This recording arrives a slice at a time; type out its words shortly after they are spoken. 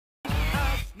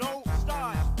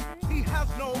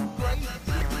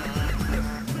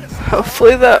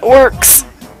Hopefully that works.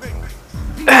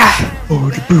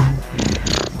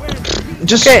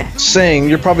 Just Okay. saying,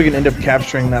 you're probably gonna end up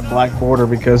capturing that black border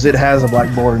because it has a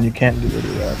black border and you can't do any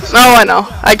of that. Oh, I know.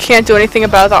 I can't do anything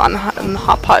about that on the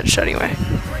hot pot anyway.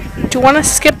 Do you want to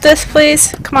skip this,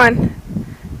 please? Come on.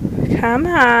 Come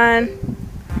on.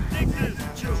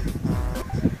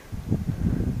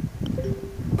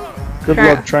 Good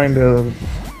Alright. luck trying to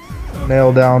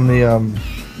nail down the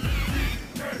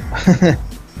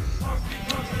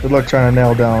Good luck trying to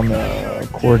nail down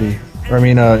QWERTY. Or I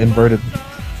mean inverted.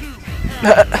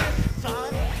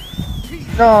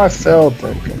 No, I failed.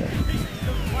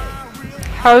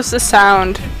 How's the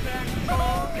sound?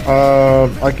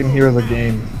 I can hear the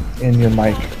game in your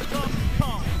mic.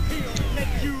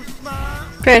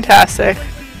 Fantastic.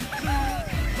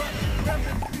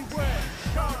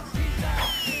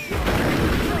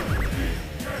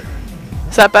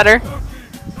 Is that better?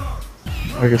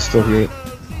 I can still hear it.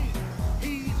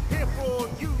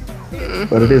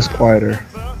 But it is quieter.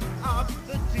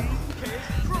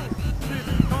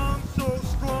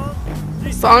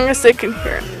 As long as they can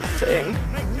hear anything.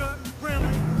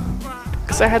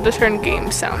 Because I had to turn game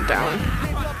sound down.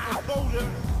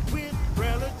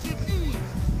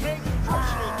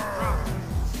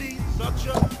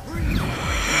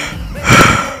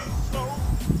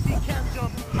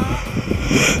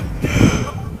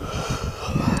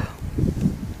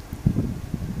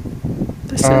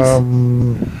 This is...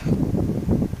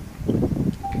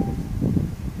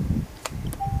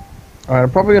 Alright,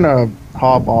 I'm probably gonna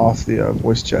hop off the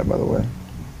voice chat, by the way.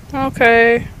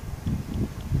 Okay.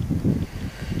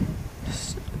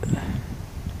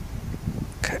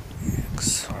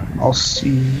 I'll see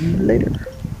you later.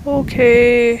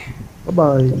 Okay.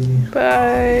 Bye-bye.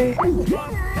 Bye.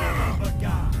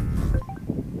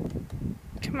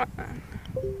 Come on.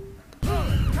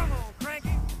 Come on,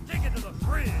 Cranky, take it to the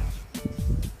fridge.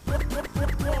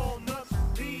 Walnuts,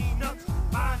 peanuts,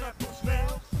 pineapple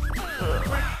smells,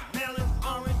 melons,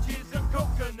 oranges, and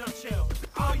coconut shells.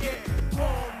 Oh yeah,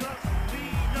 walnuts,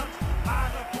 peanuts,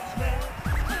 pineapple smells,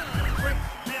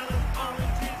 melons,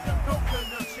 oranges, and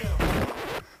coconut shells.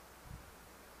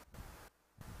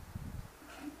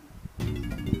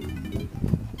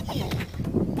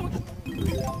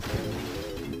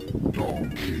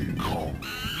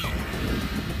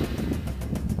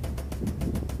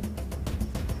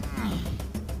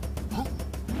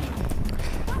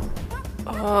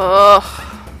 Ugh.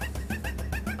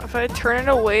 If I turn it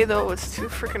away though, it's too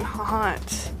freaking hot.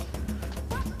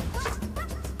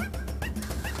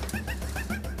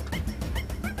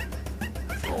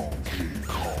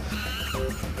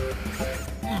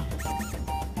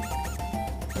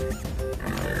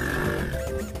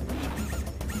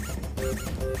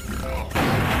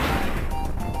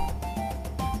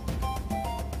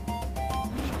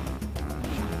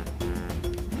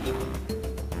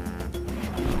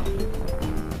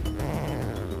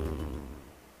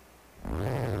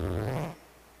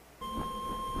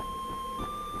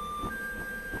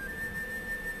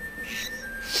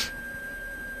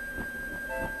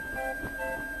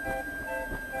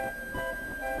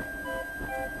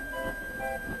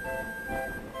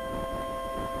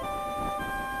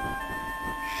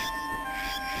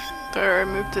 There, I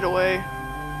moved it away.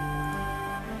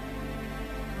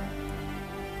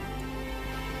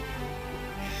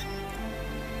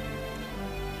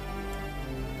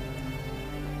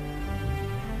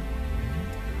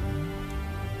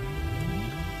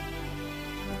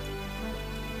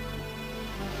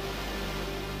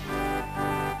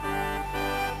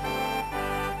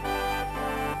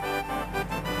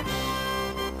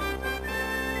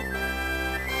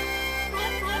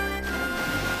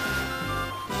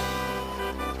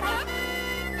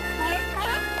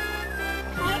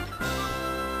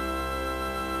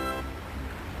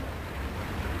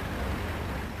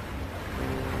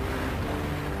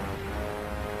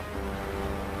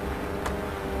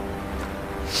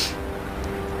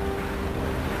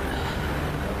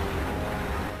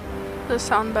 Does it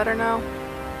sound better now?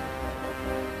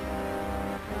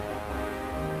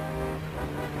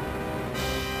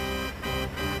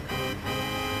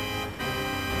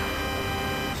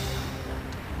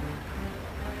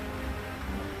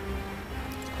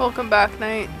 Welcome back,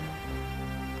 Knight.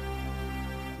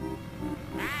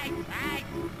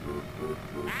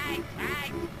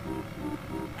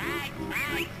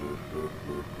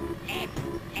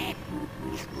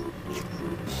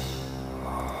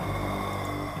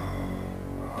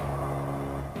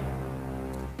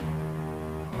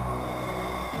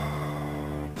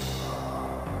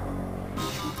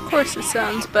 Of course it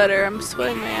sounds better. I'm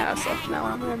sweating my ass off now.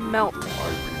 I'm gonna melt. I've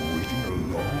been waiting a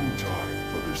long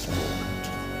time for this moment.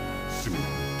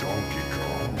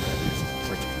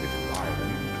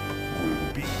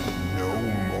 no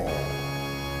more.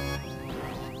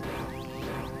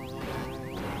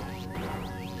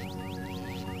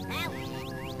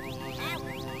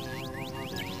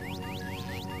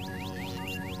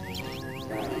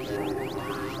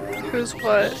 Who's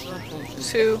what?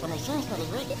 Who's who?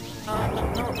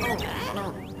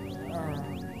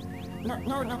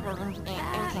 No,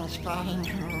 everything's fine.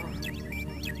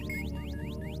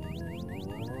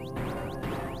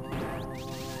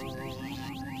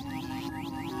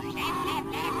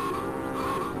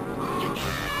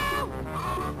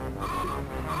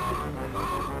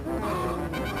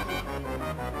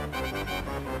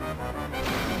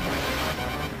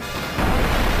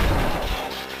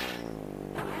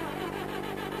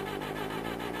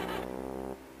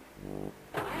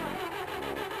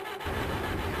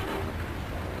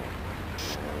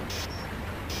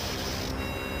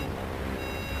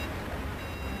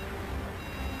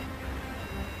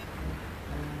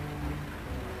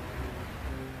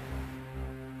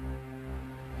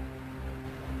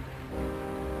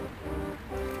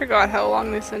 Forgot how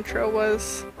long this intro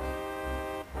was.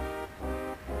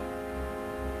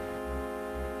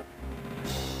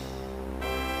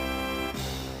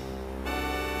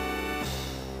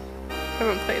 I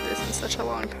haven't played this in such a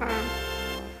long time.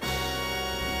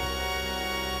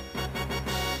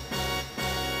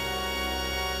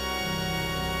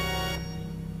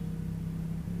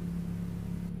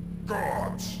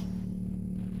 Gods!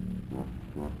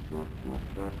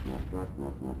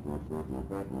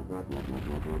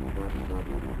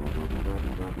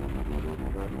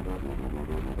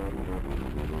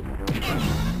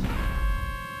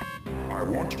 I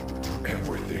want you to do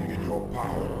everything in your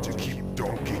power to keep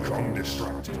Donkey Kong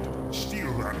distracted.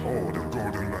 Steal that horde of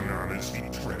golden bananas he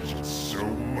treasures so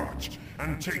much,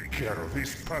 and take care of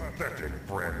his pathetic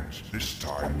friends. This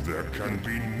time there can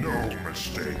be no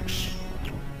mistakes.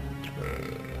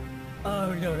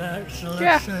 Oh, Your Excellency.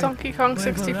 Yeah, Donkey Kong we've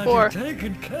 64. already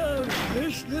taken care of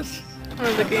business. One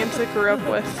of the games I grew up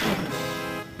with.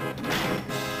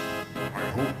 I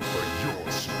hope for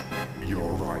your sake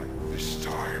you're right this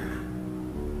time.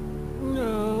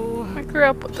 No. I grew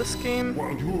up with this game.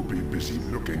 While you'll be busy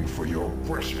looking for your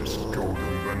precious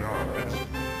golden bananas,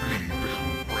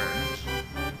 flea-bitten friends,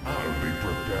 I'll be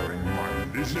preparing my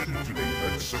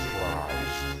lizard-flavored surprise.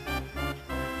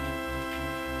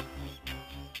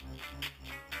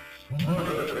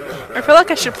 I feel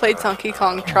like I should play Donkey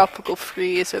Kong Tropical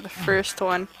Freeze or the first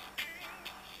one.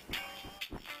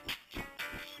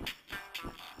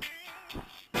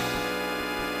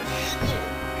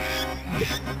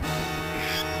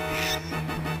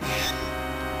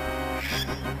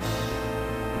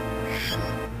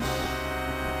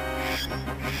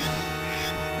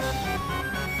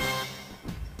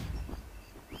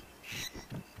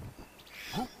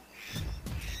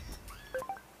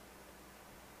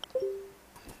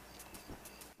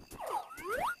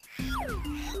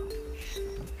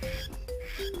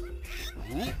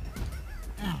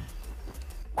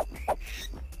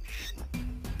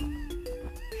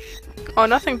 Oh,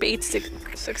 nothing beats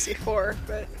 64,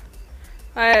 but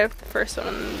I have the first one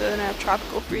and then I have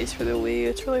Tropical Freeze for the Wii.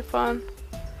 It's really fun.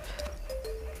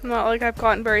 Not like I've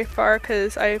gotten very far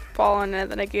because I've fallen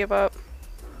and then I gave up.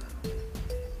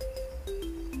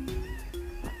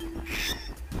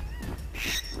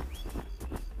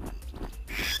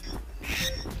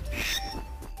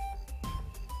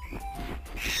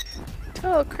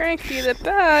 Tell Cranky the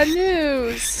bad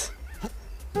news!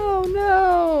 Oh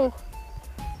no!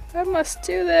 I must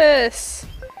do this!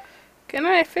 Can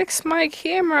I fix my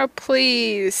camera,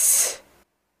 please?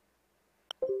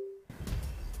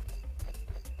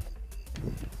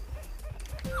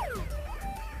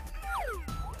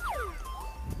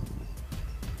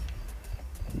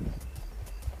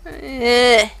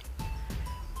 Eh.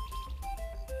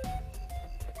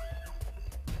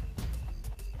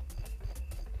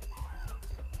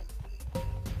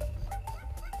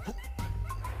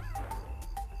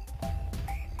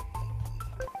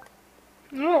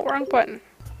 No, wrong button.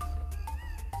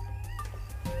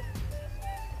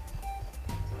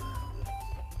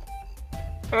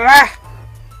 Ah!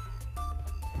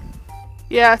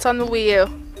 Yeah, it's on the Wii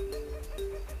U.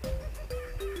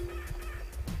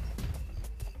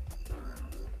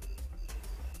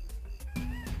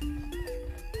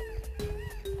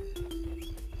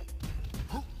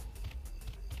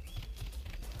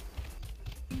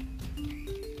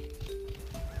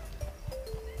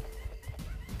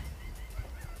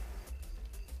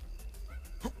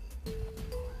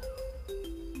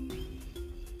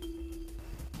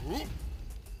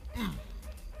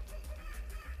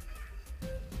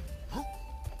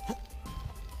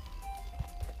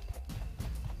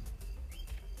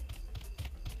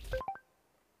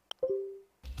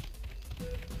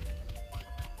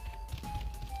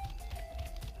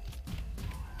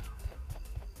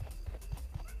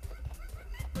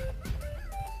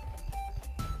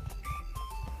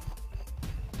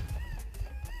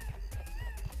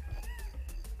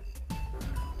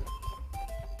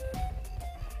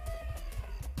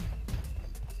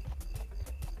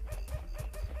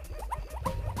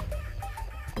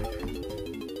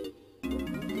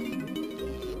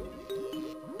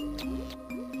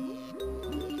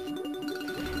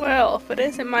 Well, if it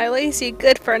isn't my lazy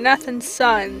good-for-nothing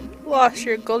son, lost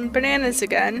your golden bananas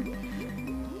again.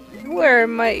 Where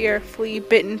might your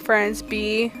flea-bitten friends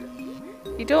be?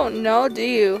 You don't know, do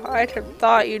you? I'd have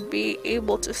thought you'd be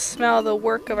able to smell the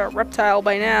work of a reptile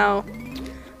by now.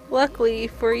 Luckily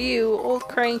for you, old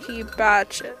cranky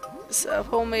batches of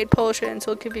homemade potions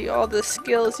will give you all the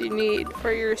skills you need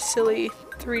for your silly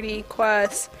 3D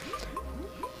quest.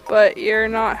 But you're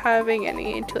not having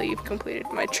any until you've completed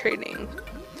my training.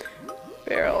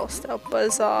 Barrels, they'll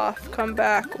buzz off. Come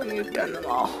back when you've done them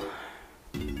all.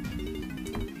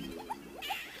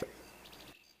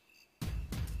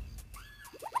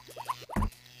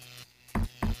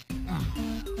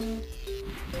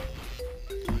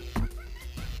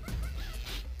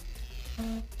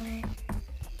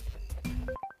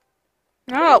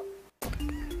 No!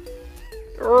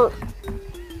 Urgh.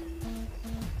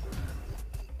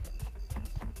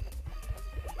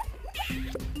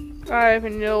 I have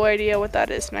no idea what that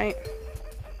is, mate.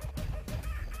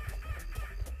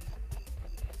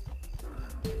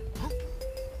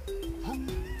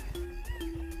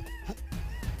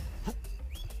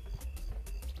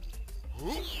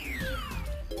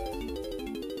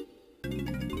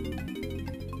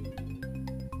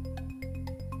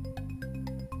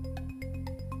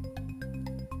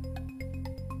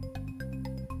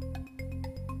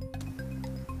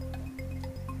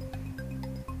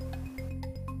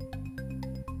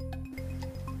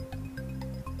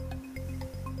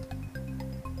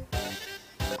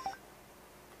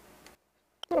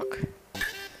 Look.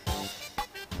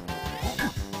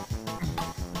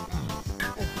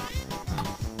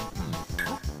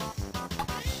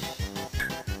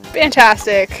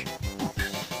 Fantastic.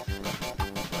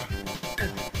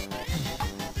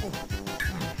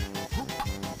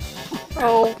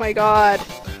 Oh my god.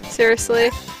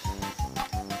 Seriously?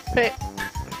 Wait.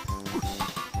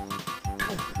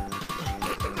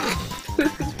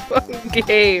 This is a fucking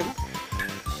game.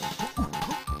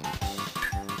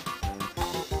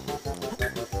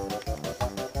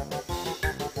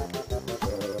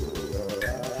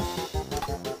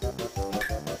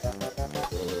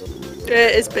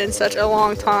 It's been such a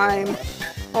long time.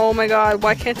 Oh my god,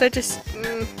 why can't I just...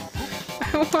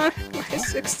 I want my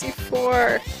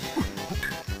 64.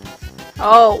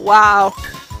 Oh, wow.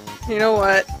 You know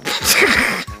what?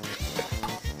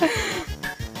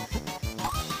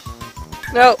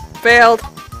 Nope, failed.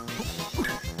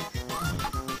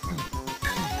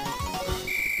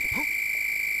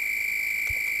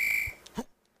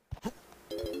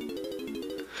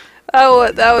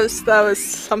 Oh, that was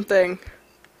something.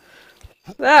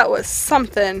 That was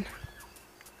something.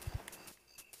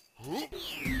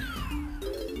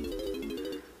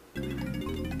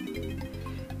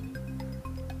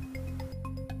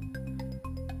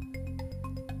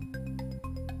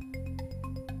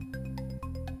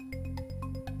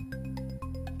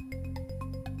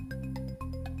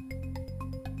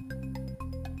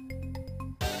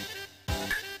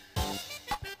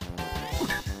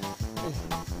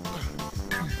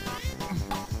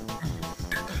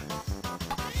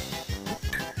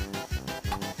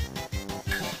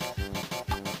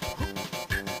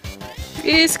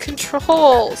 These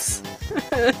controls!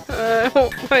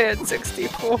 I had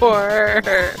 64.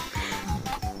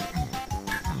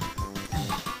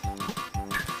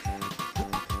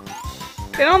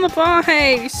 Get on the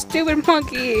vine, you stupid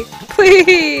monkey!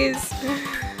 Please!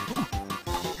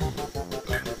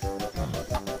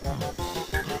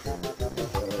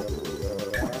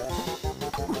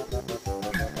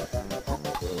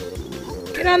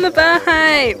 Get on the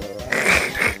vine!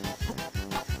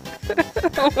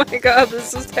 Oh my god,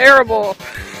 this is terrible!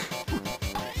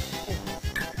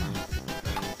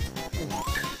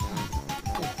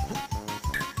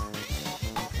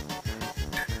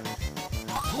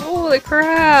 Holy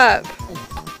crap!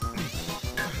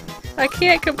 I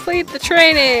can't complete the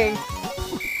training!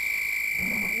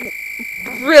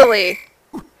 Really?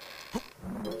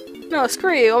 No,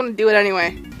 screw you, I'm gonna do it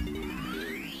anyway.